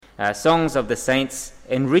Songs of the Saints,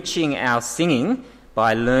 enriching our singing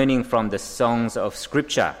by learning from the songs of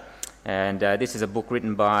Scripture. And this is a book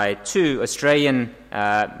written by two Australian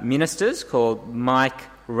ministers called Mike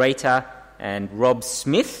Rater and Rob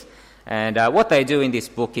Smith. And what they do in this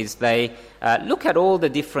book is they look at all the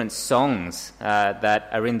different songs that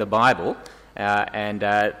are in the Bible, and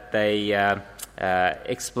they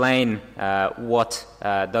explain what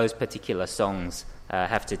those particular songs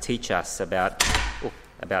have to teach us about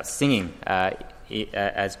singing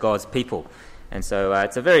as God's people. And so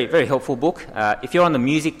it's a very, very helpful book. If you're on the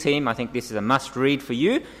music team, I think this is a must-read for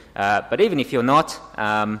you. But even if you're not,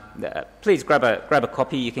 please grab a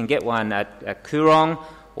copy. You can get one at Coorong,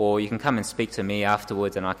 or you can come and speak to me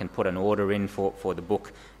afterwards, and I can put an order in for the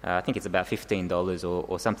book. I think it's about $15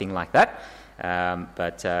 or something like that.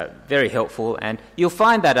 But very helpful. And you'll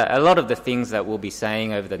find that a lot of the things that we'll be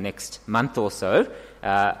saying over the next month or so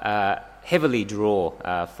heavily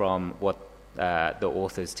draw from what the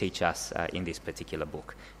authors teach us in this particular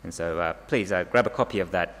book. And so please grab a copy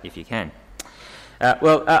of that if you can.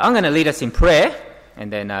 I'm going to lead us in prayer,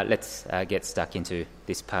 and then let's get stuck into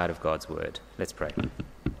this part of God's Word. Let's pray.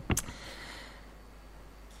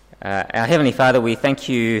 Our Heavenly Father, we thank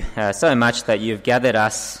you so much that you've gathered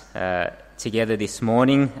us together this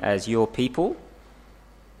morning as your people.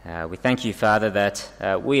 We thank you, Father,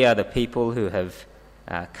 that we are the people who have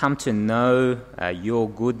come to know your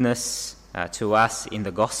goodness to us in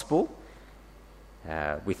the gospel.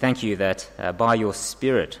 We thank you that by your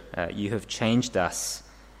Spirit you have changed us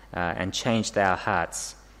and changed our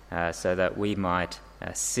hearts so that we might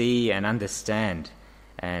see and understand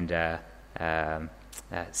and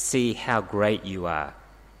see how great you are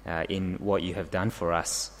in what you have done for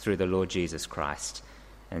us through the Lord Jesus Christ.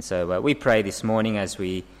 And so we pray this morning as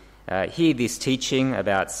we hear this teaching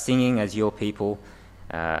about singing as your people,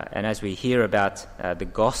 and as we hear about the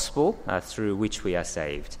gospel through which we are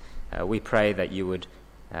saved, we pray that you would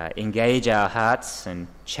engage our hearts and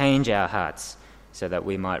change our hearts so that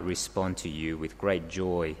we might respond to you with great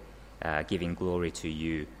joy, giving glory to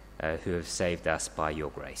you who have saved us by your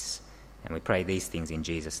grace. And we pray these things in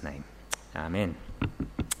Jesus' name. Amen.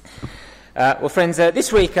 Friends,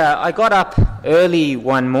 this week I got up early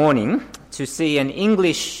one morning to see an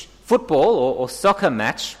English football or soccer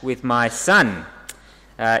match with my son.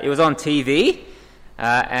 It was on TV,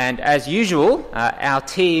 and as usual, our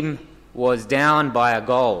team was down by a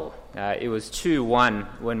goal. It was 2-1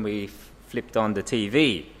 when we flipped on the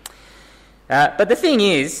TV. But the thing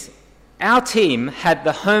is, our team had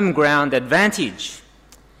the home ground advantage.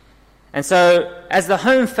 And so, as the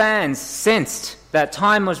home fans sensed that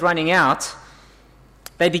time was running out,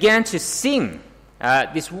 they began to sing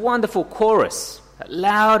this wonderful chorus,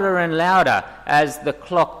 louder and louder as the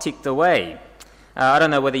clock ticked away. I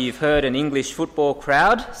don't know whether you've heard an English football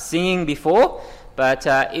crowd singing before, but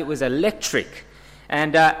it was electric.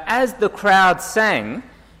 And as the crowd sang,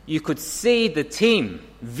 you could see the team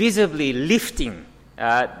visibly lifting.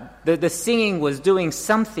 The singing was doing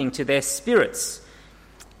something to their spirits.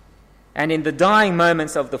 And in the dying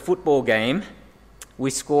moments of the football game, we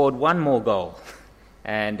scored one more goal,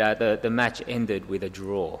 and the match ended with a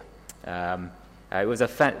draw. It was a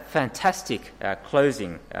fantastic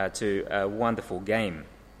closing to a wonderful game.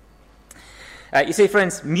 You see,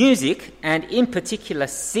 friends, music, and in particular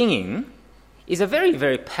singing, is a very,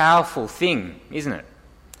 very powerful thing, isn't it?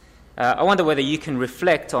 I wonder whether you can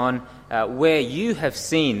reflect on where you have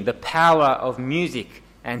seen the power of music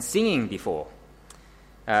and singing before.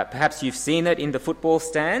 Perhaps you've seen it in the football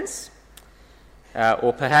stands,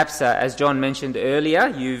 or perhaps, as John mentioned earlier,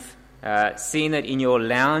 you've seen it in your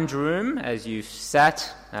lounge room as you've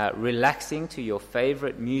sat relaxing to your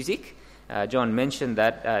favourite music. John mentioned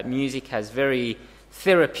that music has very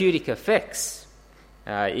therapeutic effects.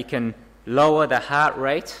 It can lower the heart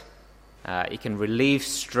rate, it can relieve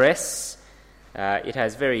stress, it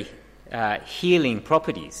has very healing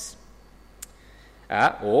properties.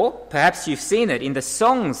 Or perhaps you've seen it in the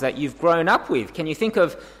songs that you've grown up with. Can you think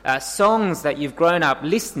of songs that you've grown up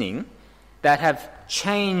listening that have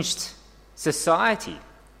changed society?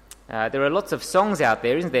 There are lots of songs out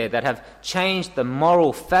there, isn't there, that have changed the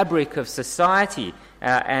moral fabric of society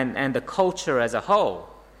and the culture as a whole.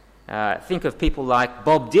 Think of people like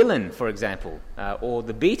Bob Dylan, for example, or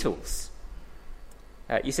the Beatles.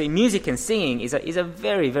 You see, music and singing is a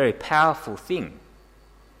very, very powerful thing.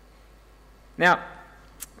 Now,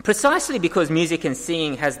 precisely because music and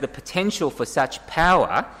singing has the potential for such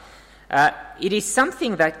power, it is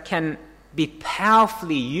something that can be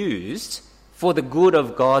powerfully used for the good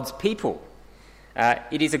of God's people.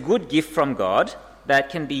 It is a good gift from God that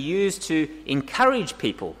can be used to encourage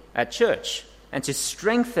people at church and to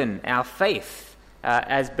strengthen our faith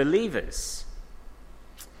as believers.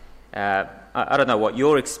 I don't know what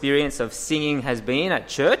your experience of singing has been at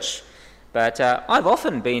church, but I've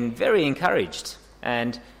often been very encouraged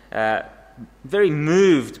and very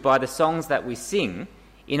moved by the songs that we sing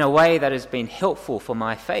in a way that has been helpful for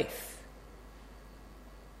my faith.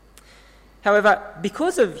 However,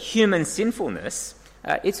 because of human sinfulness,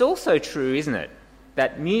 it's also true, isn't it,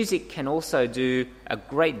 that music can also do a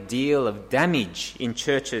great deal of damage in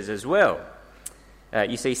churches as well.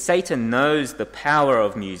 You see, Satan knows the power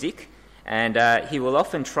of music, and he will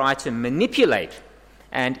often try to manipulate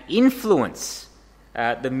and influence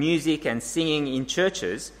the music and singing in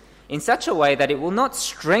churches in such a way that it will not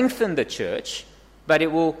strengthen the church, but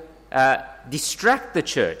it will distract the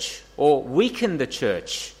church or weaken the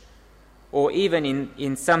church, or even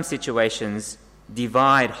in some situations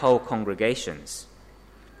divide whole congregations.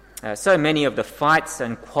 So many of the fights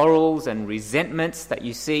and quarrels and resentments that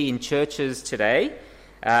you see in churches today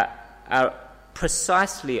are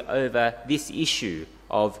precisely over this issue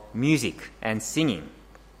of music and singing.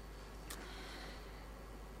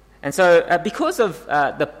 And so because of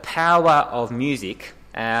the power of music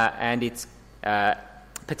and its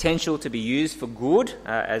potential to be used for good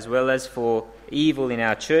as well as for evil in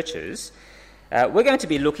our churches, we're going to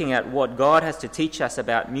be looking at what God has to teach us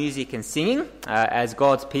about music and singing as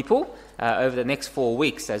God's people over the next 4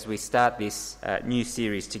 weeks as we start this new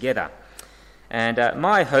series together. And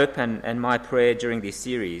my hope and my prayer during this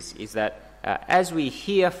series is that as we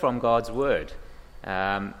hear from God's word,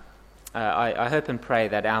 I hope and pray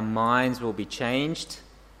that our minds will be changed,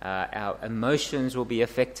 our emotions will be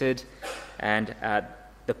affected, and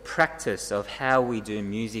the practice of how we do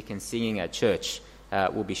music and singing at church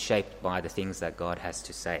will be shaped by the things that God has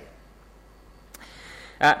to say.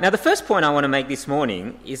 Now, the first point I want to make this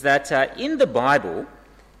morning is that in the Bible,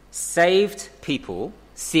 saved people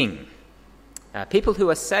sing. People who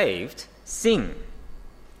are saved sing.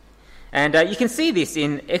 And you can see this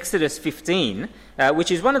in Exodus 15,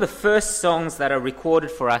 which is one of the first songs that are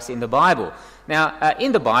recorded for us in the Bible. Now,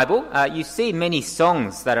 in the Bible, you see many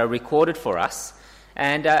songs that are recorded for us,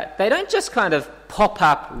 and they don't just kind of pop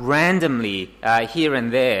up randomly here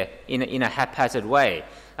and there in a haphazard way.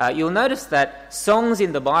 You'll notice that songs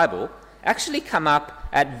in the Bible actually come up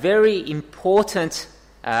at very important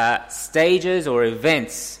stages or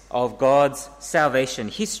events of God's salvation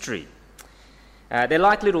history. They're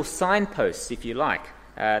like little signposts, if you like,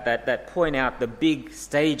 that point out the big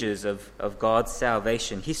stages of God's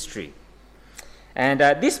salvation history. And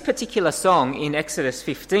this particular song in Exodus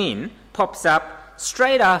 15 pops up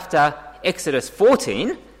straight after Exodus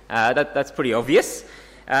 14. That's pretty obvious.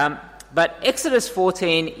 But Exodus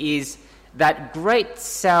 14 is that great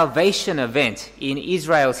salvation event in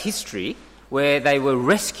Israel's history where they were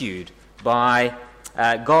rescued by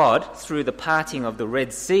God through the parting of the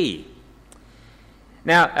Red Sea.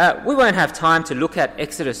 Now, we won't have time to look at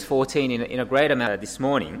Exodus 14 in a great amount this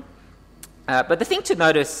morning, but the thing to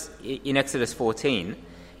notice in Exodus 14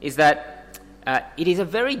 is that it is a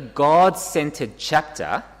very God-centered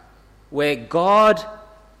chapter where God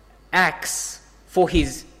acts for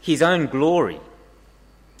his own glory.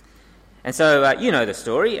 And so you know the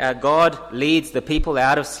story. God leads the people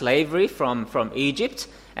out of slavery from Egypt,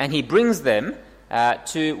 and he brings them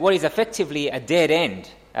to what is effectively a dead end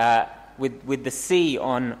with the sea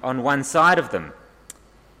on one side of them.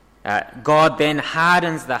 God then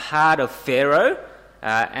hardens the heart of Pharaoh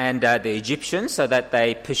and the Egyptians so that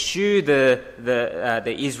they pursue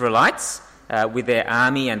the Israelites with their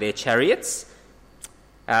army and their chariots.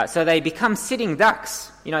 So they become sitting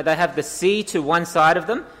ducks. You know, they have the sea to one side of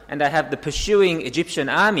them, and they have the pursuing Egyptian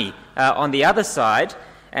army on the other side,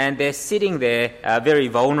 and they're sitting there very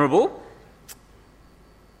vulnerable.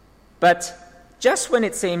 But just when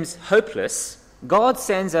it seems hopeless, God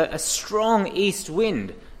sends a strong east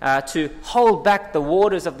wind to hold back the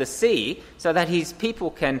waters of the sea so that his people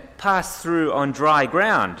can pass through on dry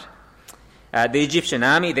ground. The Egyptian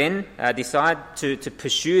army then decide to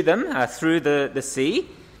pursue them through the sea,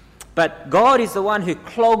 but God is the one who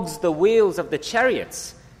clogs the wheels of the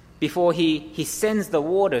chariots before he sends the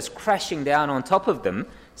waters crashing down on top of them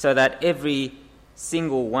so that every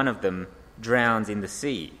single one of them drowns in the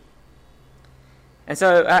sea. And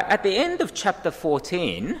so at the end of chapter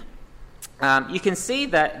 14, you can see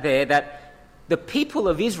that the people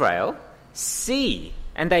of Israel see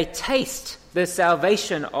and they taste the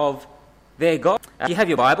salvation of their God. If you have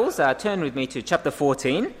your Bibles, turn with me to chapter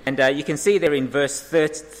 14, and you can see there in verse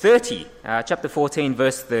 30, chapter 14,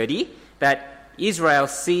 verse 30, that Israel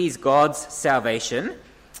sees God's salvation,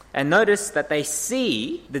 And notice that they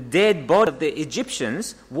see the dead body of the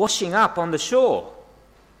Egyptians washing up on the shore.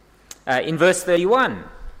 In verse 31,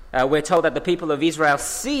 we're told that the people of Israel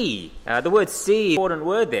see. The word see is an important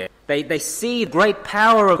word there. They see the great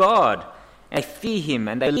power of God, and they fear him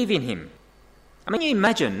and they live in him. I mean, can you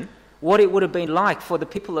imagine what it would have been like for the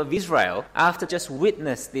people of Israel after just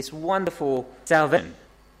witnessed this wonderful salvation?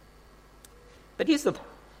 But here's the point.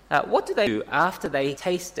 What do they do after they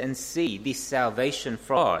taste and see this salvation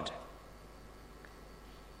from God?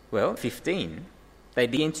 Well, 15, they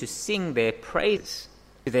begin to sing their praises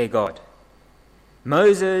to their God.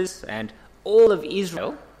 Moses and all of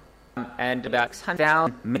Israel, and about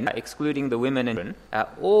 600,000 men, excluding the women and children,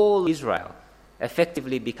 all Israel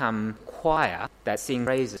effectively become choir that sing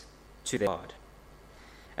praises to their God.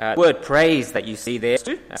 The word praise that you see there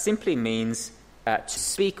simply means to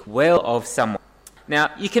speak well of someone.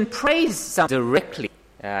 Now, you can praise someone directly,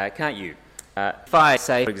 can't you? If I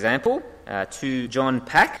say, for example, to John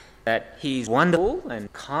Pack that he's wonderful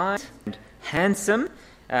and kind and handsome,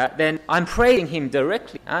 then I'm praising him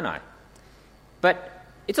directly, aren't I? But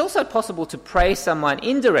it's also possible to praise someone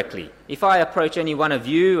indirectly. If I approach any one of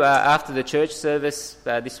you after the church service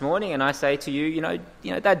this morning and I say to you, you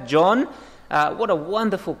know that John, what a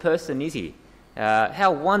wonderful person is he?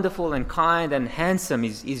 How wonderful and kind and handsome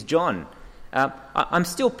is John? I'm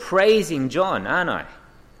still praising John, aren't I?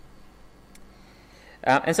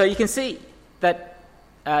 And so you can see that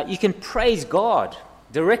you can praise God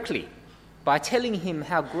directly by telling him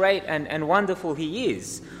how great and wonderful he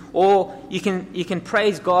is. Or you can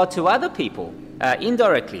praise God to other people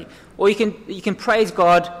indirectly. Or you can praise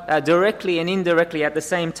God directly and indirectly at the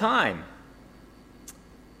same time.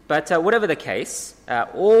 But whatever the case,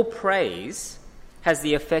 all praise has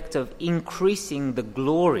the effect of increasing the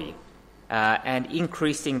glory and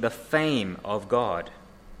increasing the fame of God.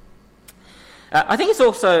 I think it's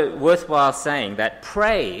also worthwhile saying that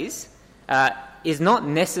praise is not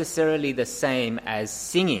necessarily the same as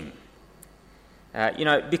singing.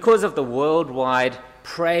 Because of the worldwide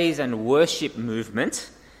praise and worship movement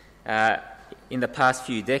in the past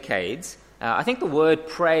few decades, I think the word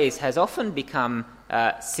praise has often become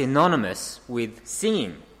synonymous with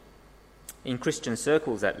singing, in Christian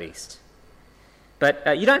circles at least.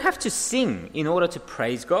 But you don't have to sing in order to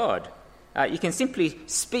praise God. You can simply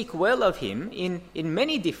speak well of him in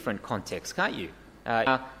many different contexts, can't you?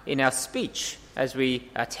 In our speech, as we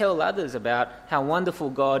tell others about how wonderful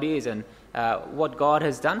God is and what God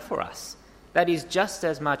has done for us. That is just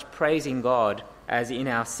as much praising God as in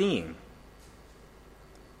our singing.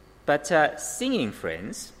 But singing,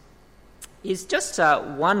 friends, is just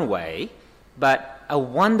one way, but a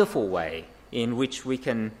wonderful way in which we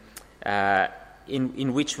can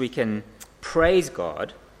in which we can praise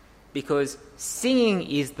God, because singing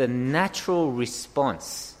is the natural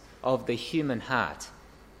response of the human heart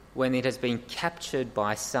when it has been captured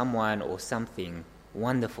by someone or something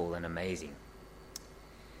wonderful and amazing.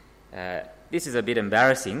 This is a bit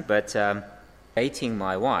embarrassing, but dating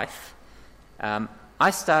my wife, I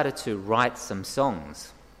started to write some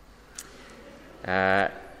songs.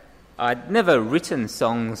 I'd never written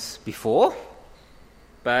songs before,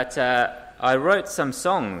 but I wrote some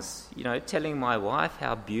songs, telling my wife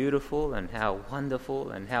how beautiful and how wonderful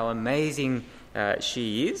and how amazing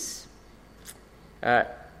she is.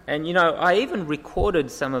 And I even recorded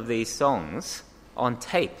some of these songs on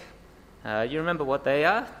tape. You remember what they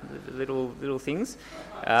are? The little things?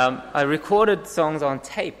 I recorded songs on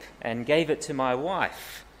tape and gave it to my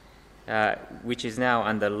wife, which is now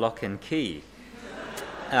under lock and key.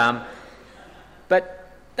 But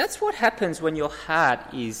that's what happens when your heart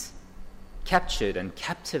is captured and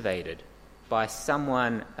captivated by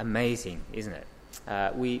someone amazing, isn't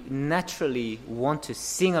it? We naturally want to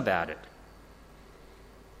sing about it.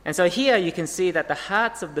 And so here you can see that the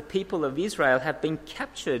hearts of the people of Israel have been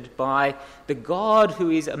captured by the God who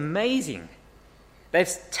is amazing. They've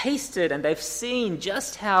tasted and they've seen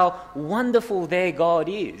just how wonderful their God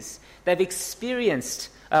is. They've experienced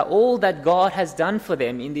all that God has done for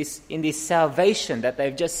them in this salvation that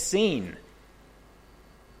they've just seen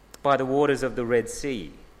by the waters of the Red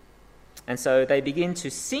Sea. And so they begin to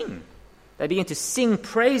sing. They begin to sing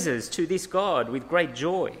praises to this God with great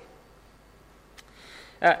joy.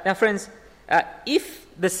 Now, friends, if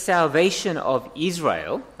the salvation of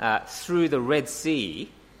Israel through the Red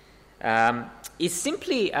Sea is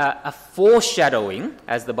simply a foreshadowing,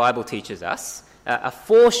 as the Bible teaches us, a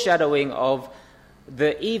foreshadowing of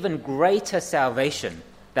the even greater salvation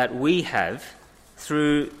that we have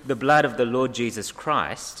through the blood of the Lord Jesus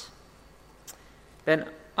Christ, then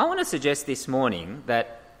I want to suggest this morning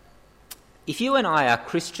that if you and I are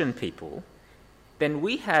Christian people, then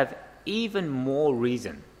we have even more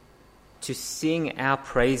reason to sing our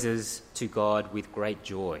praises to God with great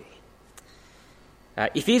joy.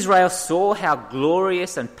 If Israel saw how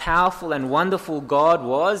glorious and powerful and wonderful God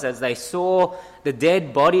was as they saw the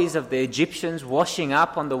dead bodies of the Egyptians washing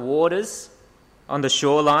up on the waters, on the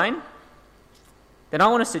shoreline, then I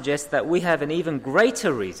want to suggest that we have an even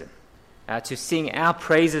greater reason to sing our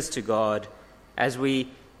praises to God as we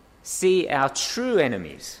see our true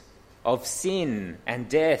enemies of sin and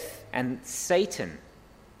death and Satan,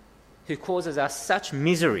 who causes us such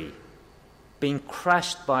misery, being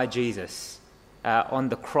crushed by Jesus on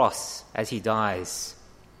the cross as he dies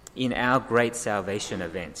in our great salvation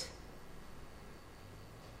event.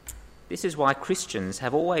 This is why Christians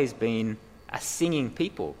have always been a singing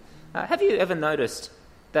people. Have you ever noticed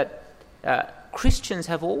that Christians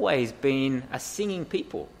have always been a singing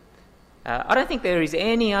people? I don't think there is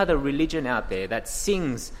any other religion out there that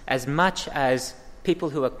sings as much as people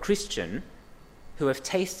who are Christian, who have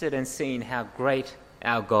tasted and seen how great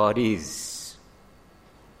our God is.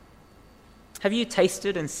 Have you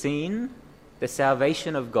tasted and seen the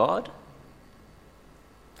salvation of God?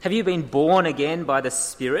 Have you been born again by the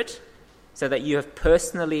Spirit so that you have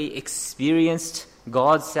personally experienced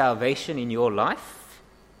God's salvation in your life?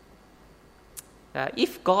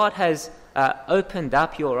 If God has opened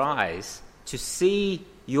up your eyes to see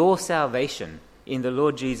your salvation in the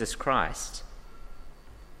Lord Jesus Christ,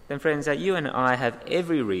 then friends, you and I have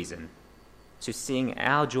every reason to sing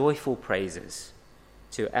our joyful praises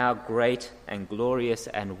to our great and glorious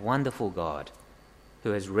and wonderful God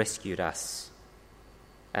who has rescued us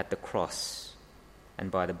at the cross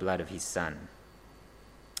and by the blood of his Son.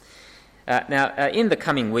 Now, in the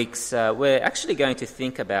coming weeks, we're actually going to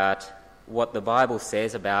think about what the Bible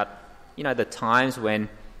says about, the times when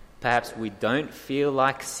perhaps we don't feel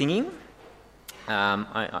like singing.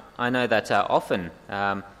 I know that often,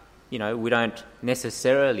 we don't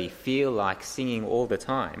necessarily feel like singing all the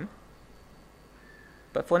time.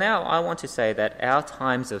 But for now, I want to say that our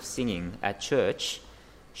times of singing at church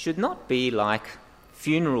should not be like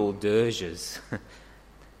funeral dirges.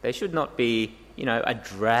 They should not be, a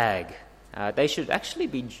drag. They should actually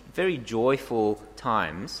be very joyful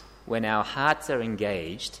times when our hearts are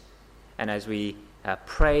engaged and as we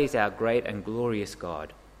praise our great and glorious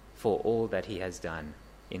God for all that he has done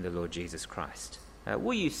in the Lord Jesus Christ.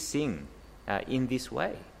 Will you sing in this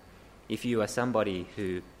way if you are somebody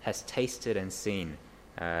who has tasted and seen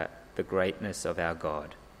the greatness of our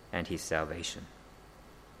God and his salvation?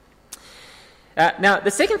 Now,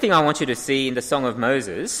 the second thing I want you to see in the Song of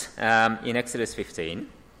Moses in Exodus 15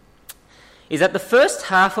 is that the first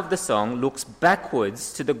half of the song looks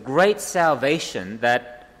backwards to the great salvation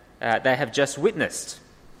that they have just witnessed.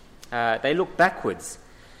 They look backwards.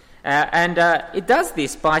 And it does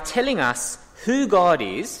this by telling us who God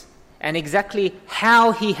is and exactly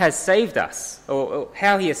how he has saved us, or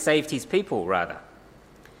how he has saved his people, rather.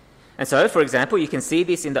 And so, for example, you can see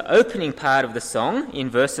this in the opening part of the song in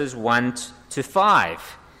verses 1 to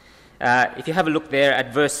 5. If you have a look there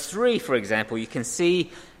at verse 3, for example, you can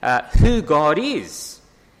see who God is.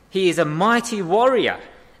 He is a mighty warrior.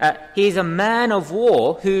 He is a man of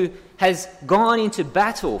war who has gone into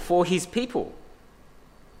battle for his people.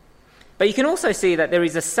 But you can also see that there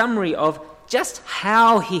is a summary of just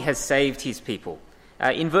how he has saved his people.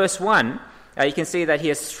 In verse 1, you can see that he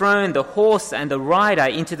has thrown the horse and the rider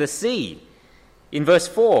into the sea. In verse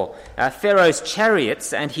 4, Pharaoh's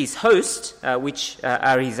chariots and his host, which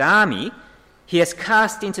are his army, he has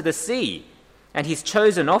cast into the sea, and his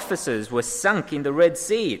chosen officers were sunk in the Red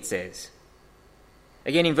Sea, it says.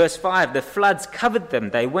 Again in verse 5, the floods covered them.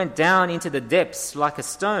 They went down into the depths like a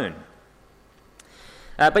stone.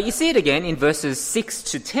 But you see it again in verses 6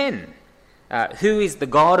 to 10. Who is the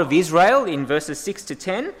God of Israel in verses 6 to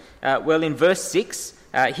 10? Well, in verse 6,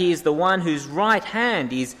 he is the one whose right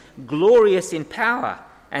hand is glorious in power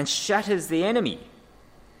and shatters the enemy.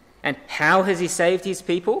 And how has he saved his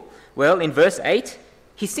people? Well, in verse 8,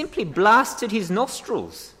 he simply blasted his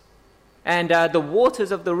nostrils, and the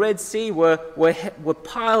waters of the Red Sea were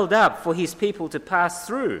piled up for his people to pass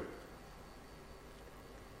through.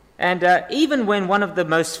 And even when one of the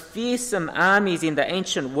most fearsome armies in the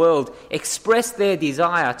ancient world expressed their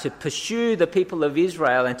desire to pursue the people of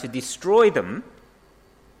Israel and to destroy them,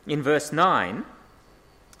 in verse 9,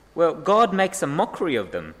 well, God makes a mockery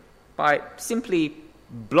of them by simply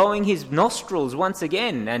blowing his nostrils once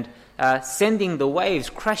again and sending the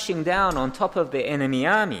waves crashing down on top of the enemy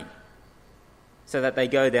army so that they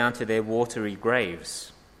go down to their watery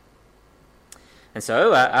graves. And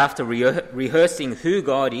so, after rehearsing who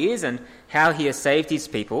God is and how he has saved his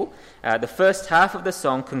people, the first half of the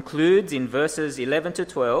song concludes in verses 11 to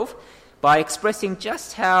 12 by expressing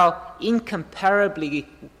just how incomparably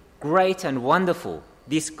great and wonderful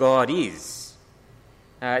this God is.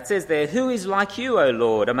 It says there, "Who is like you, O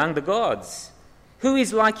Lord, among the gods? Who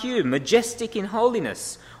is like you, majestic in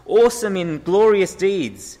holiness, awesome in glorious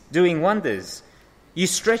deeds, doing wonders? You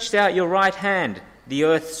stretched out your right hand, the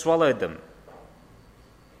earth swallowed them."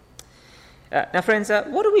 Now, friends,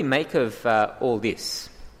 what do we make of all this?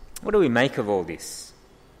 What do we make of all this?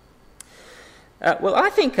 Well, I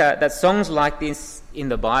think that songs like this in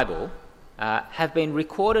the Bible have been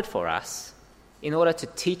recorded for us in order to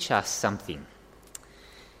teach us something.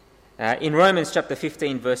 In Romans chapter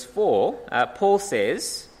 15, verse 4, Paul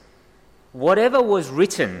says, "Whatever was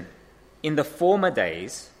written in the former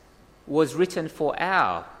days was written for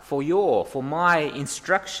my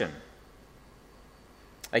instruction."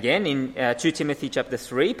 Again, in 2 Timothy chapter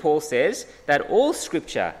 3, Paul says that all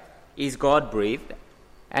Scripture is God-breathed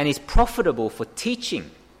and is profitable for teaching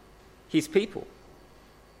his people.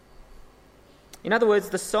 In other words,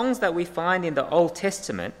 the songs that we find in the Old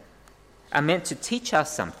Testament are meant to teach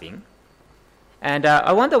us something, and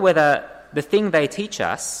I wonder whether the thing they teach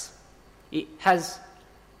us, it has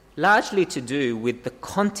largely to do with the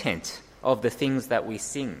content of the things that we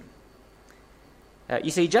sing. You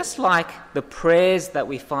see, just like the prayers that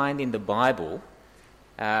we find in the Bible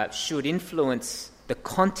should influence the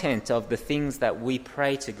content of the things that we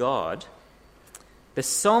pray to God, the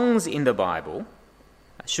songs in the Bible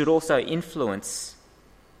should also influence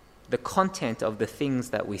the content of the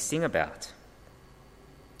things that we sing about.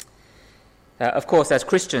 Of course, as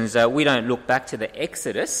Christians, we don't look back to the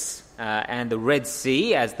Exodus and the Red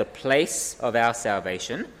Sea as the place of our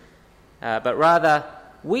salvation, but rather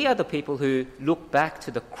we are the people who look back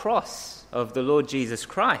to the cross of the Lord Jesus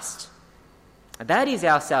Christ. That is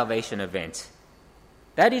our salvation event.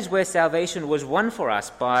 That is where salvation was won for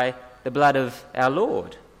us by the blood of our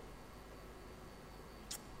Lord.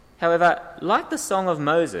 However, like the Song of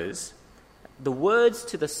Moses, the words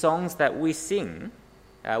to the songs that we sing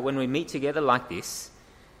when we meet together like this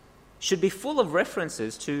should be full of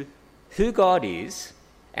references to who God is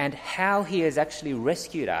and how he has actually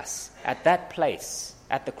rescued us at that place,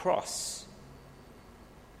 at the cross.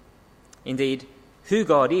 Indeed, who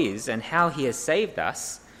God is and how he has saved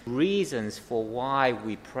us, reasons for why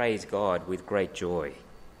we praise God with great joy.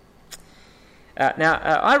 Now,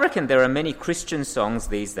 I reckon there are many Christian songs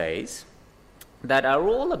these days that are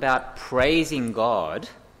all about praising God,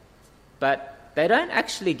 but they don't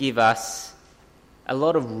actually give us a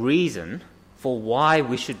lot of reason for why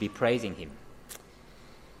we should be praising him.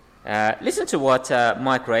 Listen to what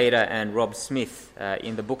Mike Rader and Rob Smith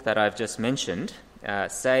in the book that I've just mentioned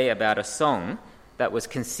say about a song that was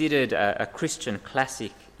considered a Christian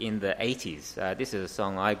classic in the 80s. This is a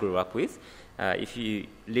song I grew up with. If you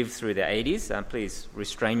lived through the 80s, please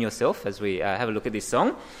restrain yourself as we have a look at this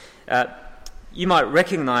song. You might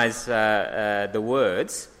recognize the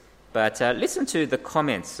words, but listen to the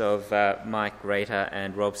comments of Mike Rader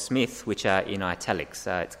and Rob Smith, which are in italics.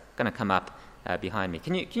 It's going to come up behind me.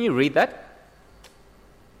 Can you read that?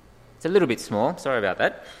 It's a little bit small, sorry about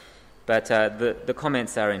that, but the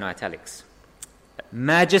comments are in italics.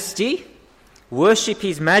 Majesty, worship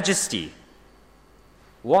his majesty.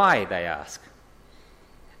 Why, they ask.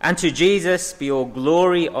 Unto Jesus be all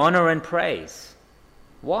glory, honour and praise.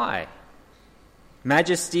 Why?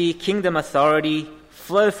 Majesty, kingdom, authority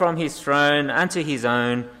flow from his throne unto his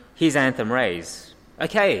own, his anthem raise.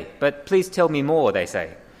 Okay, but please tell me more, they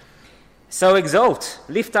say. So exalt,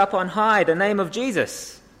 lift up on high the name of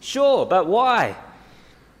Jesus. Sure, but why?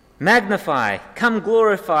 Magnify, come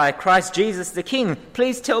glorify Christ Jesus the King.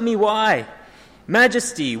 Please tell me why.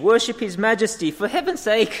 Majesty, worship his majesty. For heaven's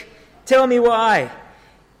sake, tell me why.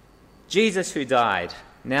 Jesus who died,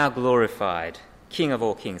 now glorified, King of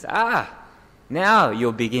all kings. Now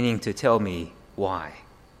you're beginning to tell me why.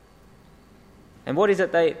 And what is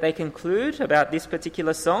it they conclude about this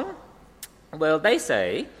particular song? Well, they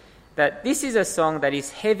say that this is a song that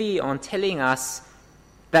is heavy on telling us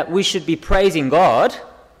that we should be praising God,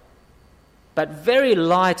 but very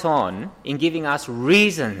light on in giving us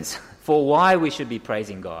reasons for why we should be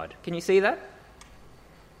praising God. Can you see that?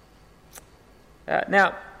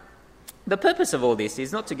 Now, the purpose of all this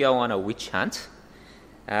is not to go on a witch hunt.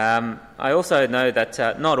 I also know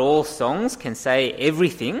that not all songs can say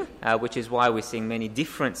everything, which is why we sing many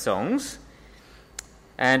different songs.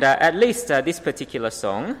 And at least this particular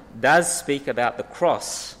song does speak about the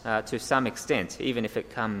cross to some extent, even if it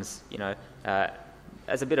comes,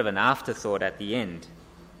 as a bit of an afterthought at the end.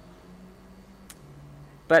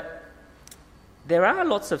 But there are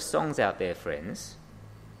lots of songs out there, friends,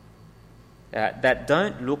 that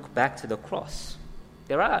don't look back to the cross.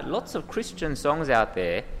 There are lots of Christian songs out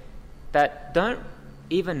there that don't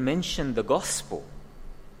even mention the gospel.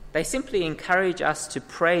 They simply encourage us to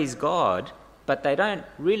praise God, but they don't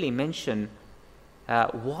really mention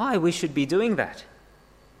why we should be doing that.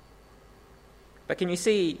 But can you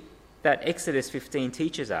see that Exodus 15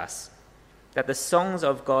 teaches us that the songs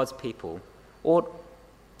of God's people ought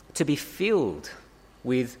to be filled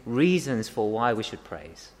with reasons for why we should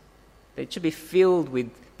praise? They should be filled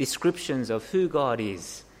with descriptions of who God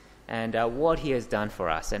is and what he has done for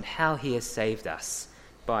us and how he has saved us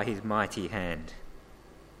by his mighty hand.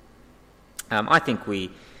 I think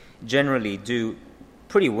we generally do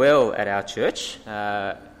pretty well at our church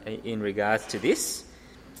in regards to this.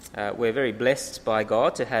 We're very blessed by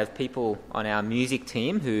God to have people on our music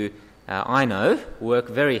team who I know work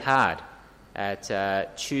very hard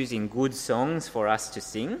at choosing good songs for us to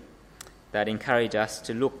sing that encourage us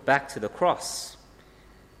to look back to the cross,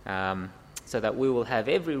 so that we will have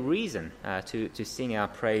every reason to sing our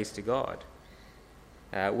praise to God.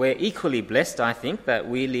 We're equally blessed, I think, that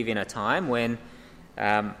we live in a time when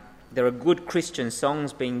there are good Christian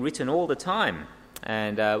songs being written all the time,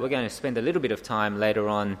 and we're going to spend a little bit of time later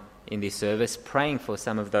on in this service praying for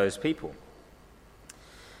some of those people.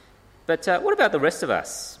 But what about the rest of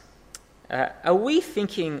us? Are we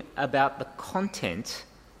thinking about the content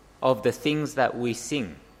of the things that we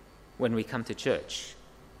sing when we come to church?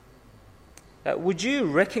 Would you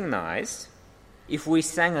recognize if we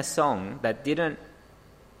sang a song that didn't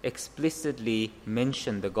explicitly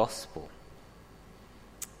mention the gospel?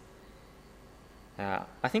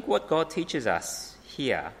 I think what God teaches us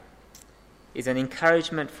here is an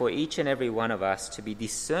encouragement for each and every one of us to be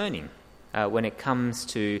discerning when it comes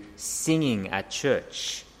to singing at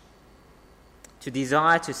church, to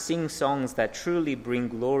desire to sing songs that truly bring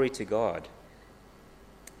glory to God.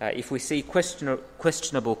 If we see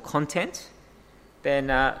questionable content, then,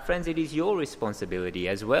 friends, it is your responsibility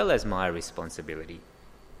as well as my responsibility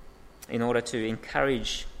in order to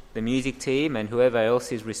encourage the music team and whoever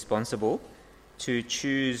else is responsible to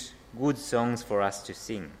choose good songs for us to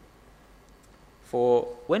sing. For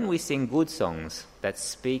when we sing good songs that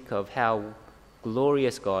speak of how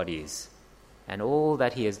glorious God is and all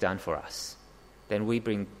that he has done for us, then we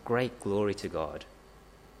bring great glory to God.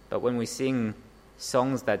 But when we sing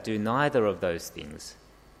songs that do neither of those things,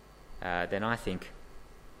 then I think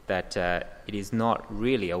that it is not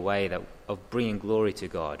really a way of bringing glory to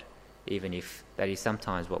God, even if that is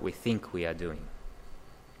sometimes what we think we are doing.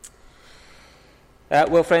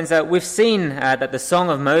 Well, friends, we've seen that the Song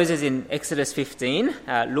of Moses in Exodus 15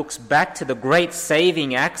 looks back to the great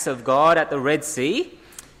saving acts of God at the Red Sea.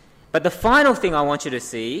 But the final thing I want you to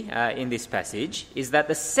see in this passage is that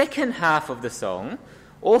the second half of the song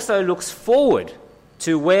also looks forward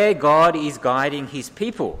to where God is guiding his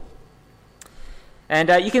people. And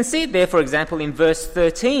you can see it there, for example, in verse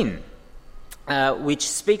 13, which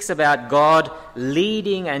speaks about God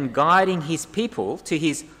leading and guiding his people to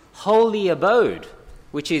his holy abode,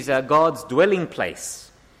 which is God's dwelling place.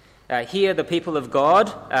 Here the people of God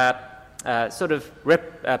sort of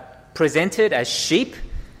presented as sheep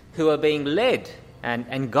who are being led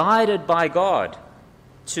and guided by God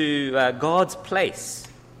to God's place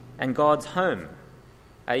and God's home.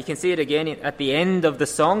 You can see it again at the end of the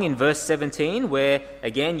song in verse 17, where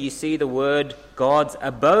again you see the word God's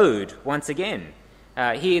abode once again.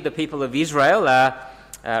 Here the people of Israel are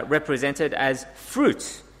represented as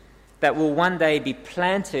fruit that will one day be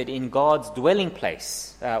planted in God's dwelling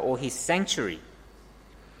place or his sanctuary.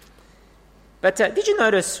 But did you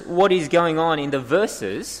notice what is going on in the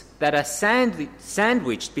verses that are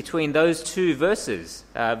sandwiched between those two verses,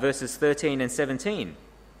 verses 13 and 17?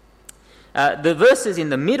 The verses in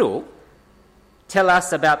the middle tell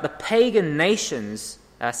us about the pagan nations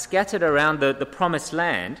scattered around the promised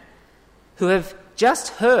land who have just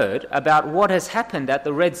heard about what has happened at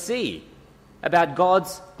the Red Sea, about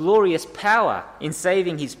God's glorious power in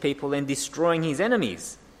saving his people and destroying his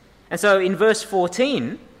enemies. And so in verse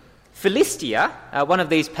 14, Philistia, one of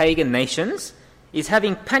these pagan nations, is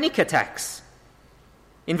having panic attacks.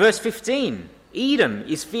 In verse 15, Edom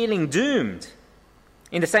is feeling doomed.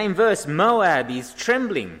 In the same verse, Moab is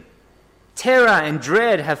trembling. Terror and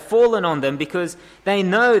dread have fallen on them because they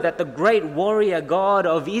know that the great warrior God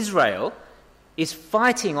of Israel is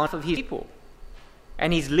fighting on behalf of his people,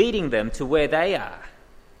 and he's leading them to where they are.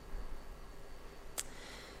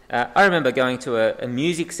 I remember going to a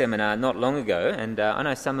music seminar not long ago, and I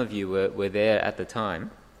know some of you were there at the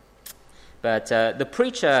time, but the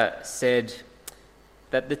preacher said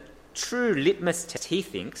that true litmus test, he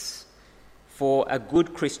thinks, for a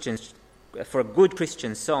good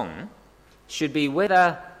Christian song should be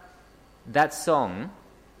whether that song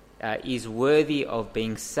is worthy of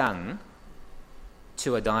being sung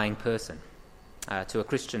to a dying person, to a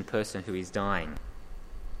Christian person who is dying.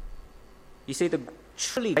 You see, the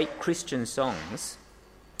truly great Christian songs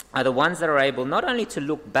are the ones that are able not only to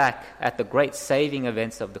look back at the great saving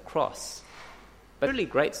events of the cross, but really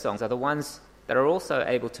great songs are the ones that are also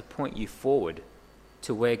able to point you forward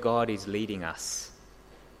to where God is leading us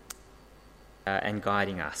and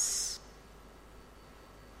guiding us.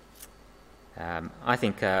 I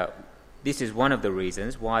think this is one of the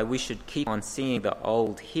reasons why we should keep on singing the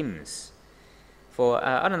old hymns. For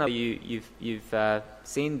I don't know if you've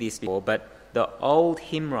seen this before, but the old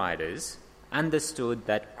hymn writers understood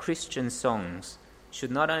that Christian songs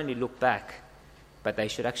should not only look back, but they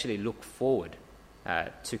should actually look forward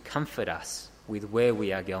to comfort us with where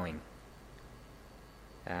we are going.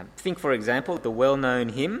 Think, for example, the well-known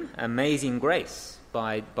hymn Amazing Grace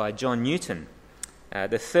by John Newton.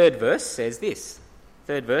 The third verse says this.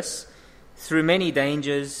 Third verse, "Through many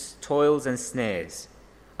dangers, toils and snares,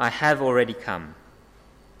 I have already come.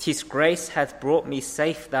 'Tis grace hath brought me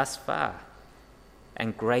safe thus far,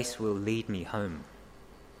 and grace will lead me home."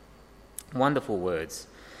 Wonderful words.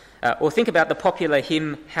 Or think about the popular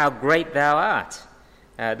hymn, "How Great Thou Art."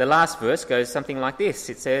 The last verse goes something like this.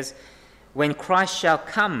 It says, "When Christ shall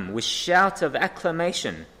come with shout of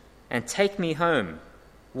acclamation and take me home,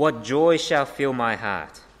 what joy shall fill my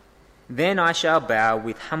heart? Then I shall bow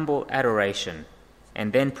with humble adoration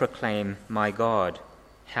and then proclaim, my God,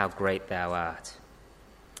 how great thou art."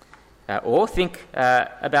 Or think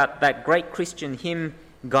about that great Christian hymn,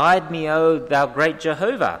 "Guide me, O thou great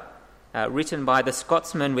Jehovah," written by the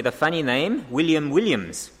Scotsman with a funny name, William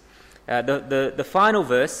Williams. The final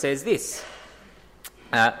verse says this,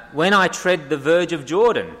 "When I tread the verge of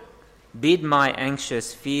Jordan, bid my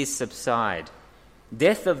anxious fears subside.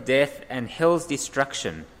 Death of death and hell's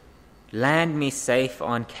destruction, land me safe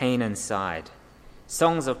on Canaan's side.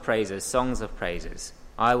 Songs of praises,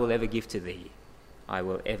 I will ever give to thee. I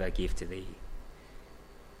will ever give to thee."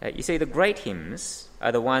 You see, the great hymns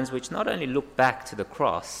are the ones which not only look back to the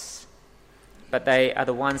cross, but they are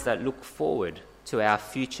the ones that look forward to our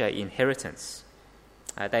future inheritance.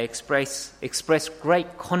 They express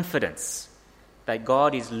great confidence that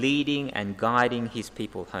God is leading and guiding his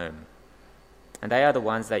people home. And they are the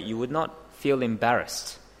ones that you would not feel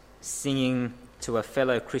embarrassed singing to a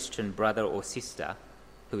fellow Christian brother or sister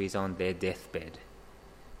who is on their deathbed,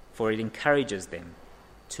 for it encourages them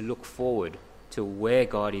to look forward to where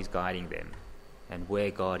God is guiding them and where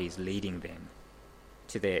God is leading them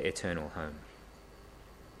to their eternal home.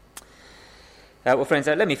 Well, friends,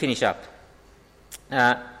 let me finish up.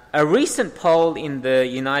 A recent poll in the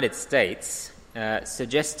United States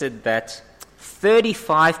suggested that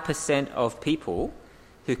 35% of people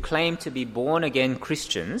who claim to be born-again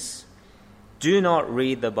Christians do not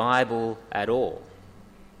read the Bible at all.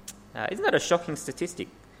 Isn't that a shocking statistic?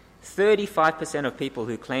 35% of people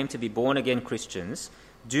who claim to be born-again Christians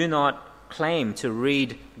do not claim to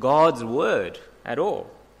read God's Word at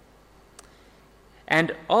all.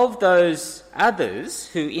 And of those others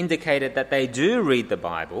who indicated that they do read the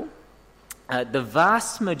Bible, the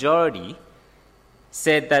vast majority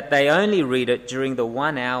said that they only read it during the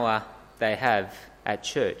 1 hour they have at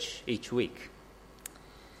church each week.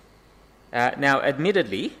 Now,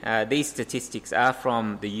 admittedly, these statistics are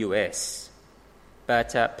from the US,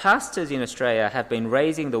 but pastors in Australia have been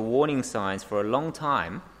raising the warning signs for a long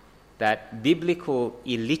time that biblical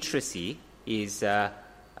illiteracy is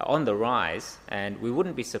on the rise, and we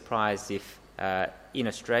wouldn't be surprised if in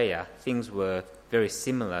Australia things were very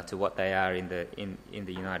similar to what they are in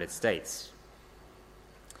the United States.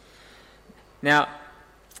 Now,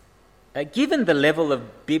 given the level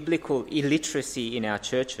of biblical illiteracy in our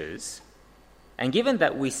churches, and given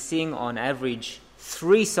that we sing on average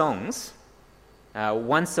 3 songs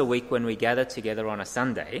once a week when we gather together on a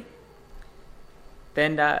Sunday,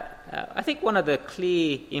 then I think one of the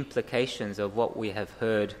clear implications of what we have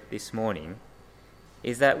heard this morning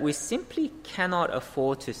is that we simply cannot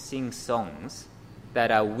afford to sing songs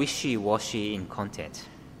that are wishy-washy in content.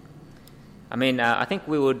 I mean, I think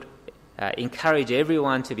we would encourage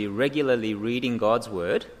everyone to be regularly reading God's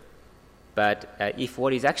Word, but if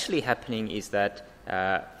what is actually happening is that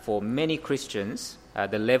for many Christians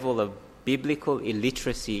the level of biblical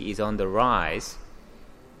illiteracy is on the rise,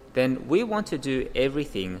 then we want to do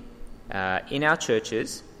everything in our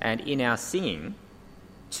churches and in our singing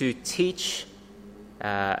to teach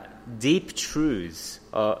deep truths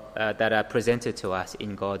that are presented to us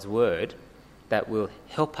in God's Word, that will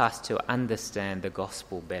help us to understand the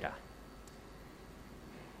gospel better.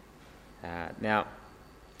 Now,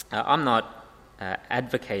 I'm not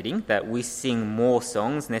advocating that we sing more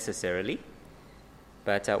songs necessarily,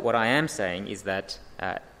 but what I am saying is that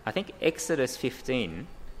I think Exodus 15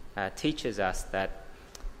 teaches us that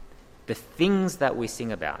the things that we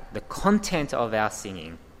sing about, the content of our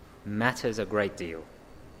singing, matters a great deal.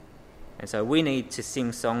 And so we need to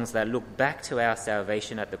sing songs that look back to our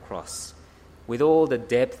salvation at the cross with all the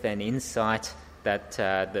depth and insight that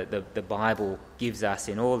the Bible gives us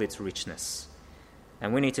in all its richness.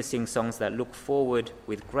 And we need to sing songs that look forward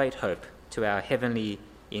with great hope to our heavenly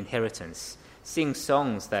inheritance. Sing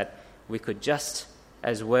songs that we could just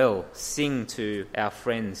as well sing to our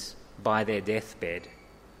friends by their deathbed.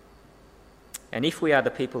 And if we are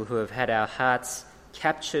the people who have had our hearts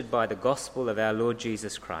captured by the gospel of our Lord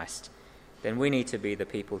Jesus Christ, then we need to be the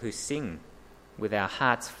people who sing with our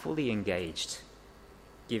hearts fully engaged,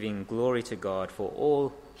 giving glory to God for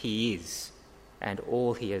all He is and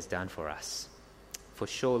all He has done for us. For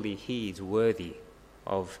surely He is worthy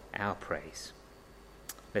of our praise.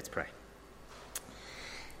 Let's pray.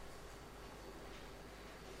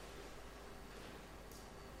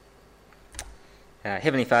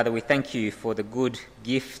 Heavenly Father, we thank you for the good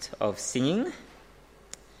gift of singing,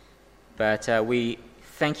 but we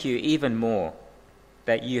thank you even more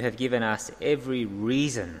that you have given us every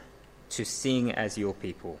reason to sing as your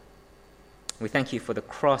people. We thank you for the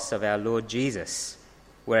cross of our Lord Jesus,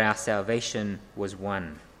 where our salvation was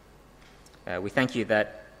won. We thank you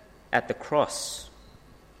that at the cross,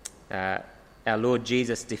 our Lord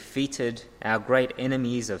Jesus defeated our great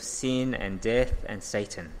enemies of sin and death and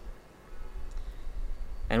Satan.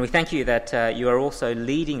 And we thank you that you are also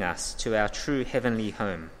leading us to our true heavenly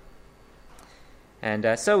home.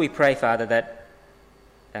 And so we pray, Father, that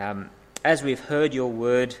as we've heard your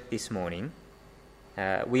word this morning,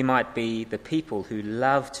 we might be the people who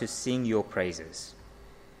love to sing your praises.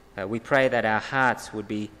 We pray that our hearts would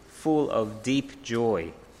be full of deep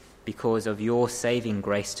joy because of your saving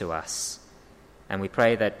grace to us. And we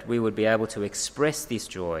pray that we would be able to express this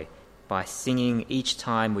joy by singing each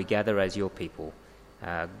time we gather as your people,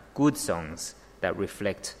 good songs that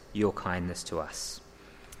reflect your kindness to us.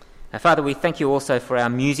 Father, we thank you also for our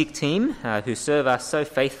music team who serve us so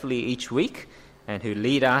faithfully each week and who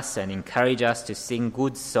lead us and encourage us to sing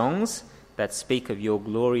good songs that speak of your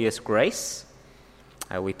glorious grace.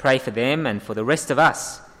 We pray for them and for the rest of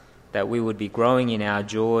us that we would be growing in our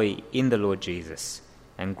joy in the Lord Jesus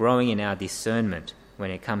and growing in our discernment when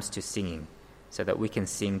it comes to singing, so that we can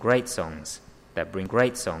sing great songs that bring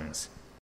great songs